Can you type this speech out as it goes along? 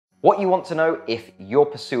What you want to know if you're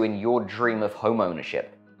pursuing your dream of home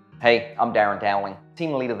ownership. Hey, I'm Darren Dowling,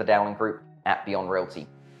 team leader of the Dowling Group at Beyond Realty.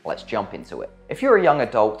 Let's jump into it. If you're a young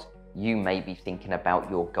adult, you may be thinking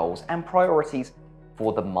about your goals and priorities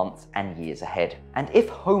for the months and years ahead. And if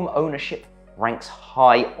home ownership ranks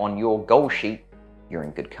high on your goal sheet, you're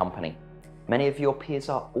in good company. Many of your peers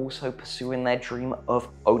are also pursuing their dream of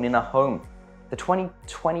owning a home. The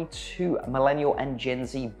 2022 Millennial and Gen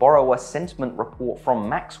Z Borrower Sentiment Report from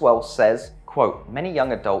Maxwell says, quote, many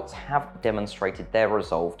young adults have demonstrated their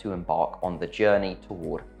resolve to embark on the journey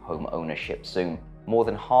toward home ownership soon. More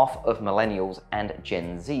than half of millennials and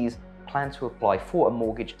Gen Zs plan to apply for a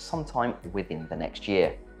mortgage sometime within the next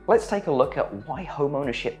year. Let's take a look at why home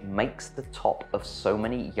ownership makes the top of so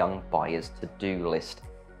many young buyers' to-do list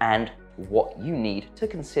and what you need to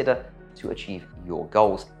consider to achieve your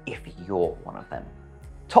goals if you're one of them.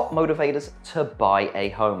 Top motivators to buy a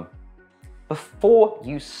home. Before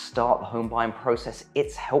you start the home buying process,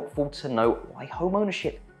 it's helpful to know why home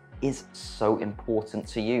ownership is so important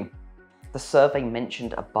to you. The survey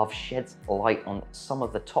mentioned above sheds light on some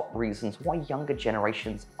of the top reasons why younger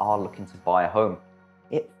generations are looking to buy a home.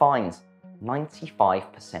 It finds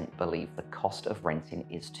 95% believe the cost of renting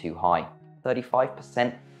is too high.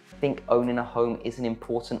 35% think owning a home is an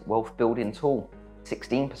important wealth building tool.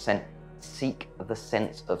 16% seek the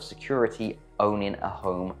sense of security owning a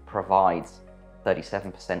home provides.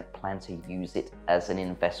 37% plan to use it as an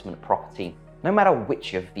investment property. No matter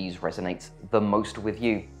which of these resonates the most with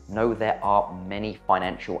you, know there are many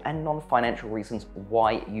financial and non-financial reasons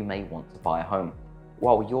why you may want to buy a home.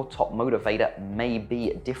 While your top motivator may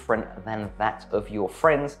be different than that of your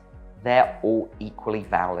friends, they're all equally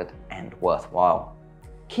valid and worthwhile.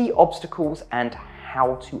 Key obstacles and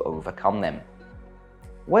how to overcome them.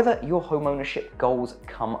 Whether your home ownership goals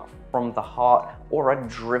come from the heart or are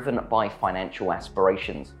driven by financial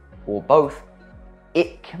aspirations, or both,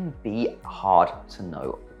 it can be hard to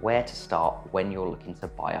know where to start when you're looking to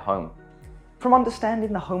buy a home. From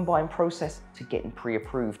understanding the home buying process to getting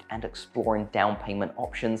pre-approved and exploring down payment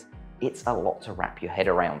options, it's a lot to wrap your head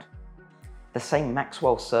around. The same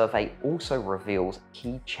Maxwell survey also reveals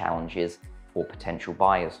key challenges for potential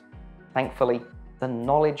buyers. Thankfully, the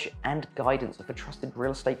knowledge and guidance of a trusted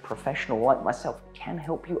real estate professional like myself can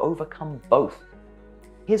help you overcome both.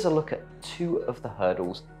 Here's a look at two of the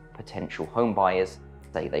hurdles potential home buyers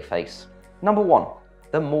say they face. Number one,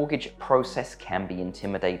 the mortgage process can be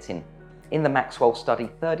intimidating. In the Maxwell study,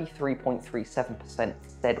 33.37%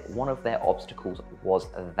 said one of their obstacles was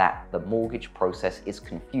that the mortgage process is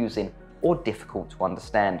confusing or difficult to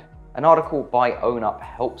understand. An article by OwnUp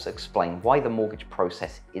helps explain why the mortgage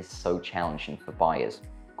process is so challenging for buyers.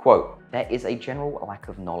 Quote, there is a general lack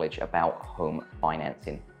of knowledge about home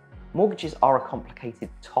financing. Mortgages are a complicated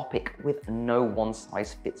topic with no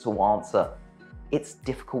one-size-fits-all answer. It's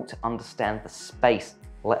difficult to understand the space,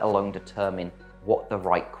 let alone determine what the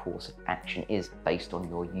right course of action is based on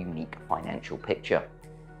your unique financial picture.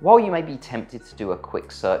 While you may be tempted to do a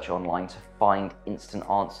quick search online to find instant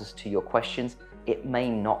answers to your questions, it may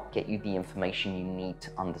not get you the information you need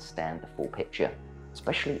to understand the full picture,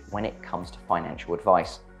 especially when it comes to financial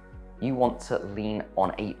advice. You want to lean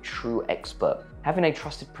on a true expert. Having a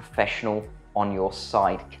trusted professional on your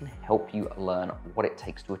side can help you learn what it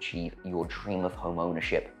takes to achieve your dream of home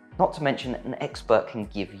ownership. Not to mention, an expert can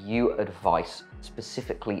give you advice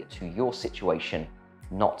specifically to your situation,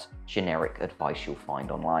 not generic advice you'll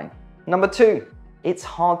find online. Number two, it's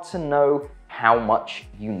hard to know how much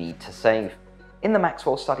you need to save. In the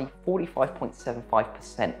Maxwell study,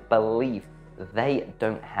 45.75% believe they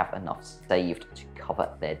don't have enough saved to cover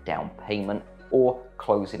their down payment or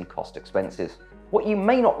closing cost expenses. What you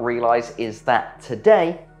may not realize is that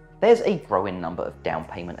today, there's a growing number of down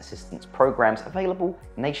payment assistance programs available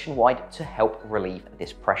nationwide to help relieve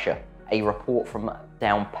this pressure. A report from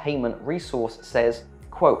Down Payment Resource says,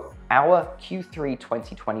 quote, our Q3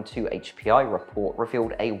 2022 HPI report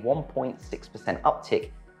revealed a 1.6%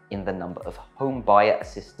 uptick in the number of home buyer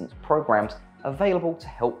assistance programs available to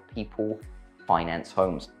help people finance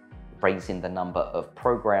homes, raising the number of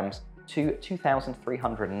programs to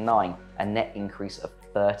 2,309, a net increase of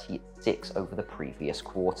 36 over the previous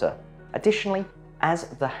quarter. Additionally, as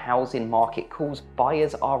the housing market cools,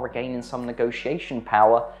 buyers are regaining some negotiation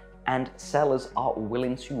power and sellers are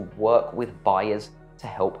willing to work with buyers to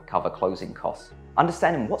help cover closing costs.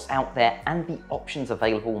 Understanding what's out there and the options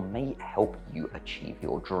available may help you achieve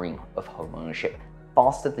your dream of home ownership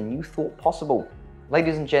faster than you thought possible.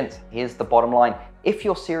 Ladies and gents, here's the bottom line. If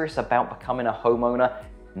you're serious about becoming a homeowner,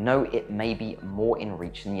 know it may be more in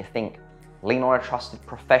reach than you think. Lean on a trusted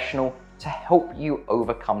professional to help you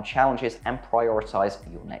overcome challenges and prioritize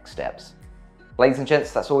your next steps. Ladies and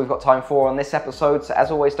gents, that's all we've got time for on this episode. So as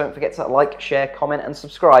always, don't forget to like, share, comment, and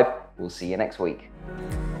subscribe. We'll see you next week.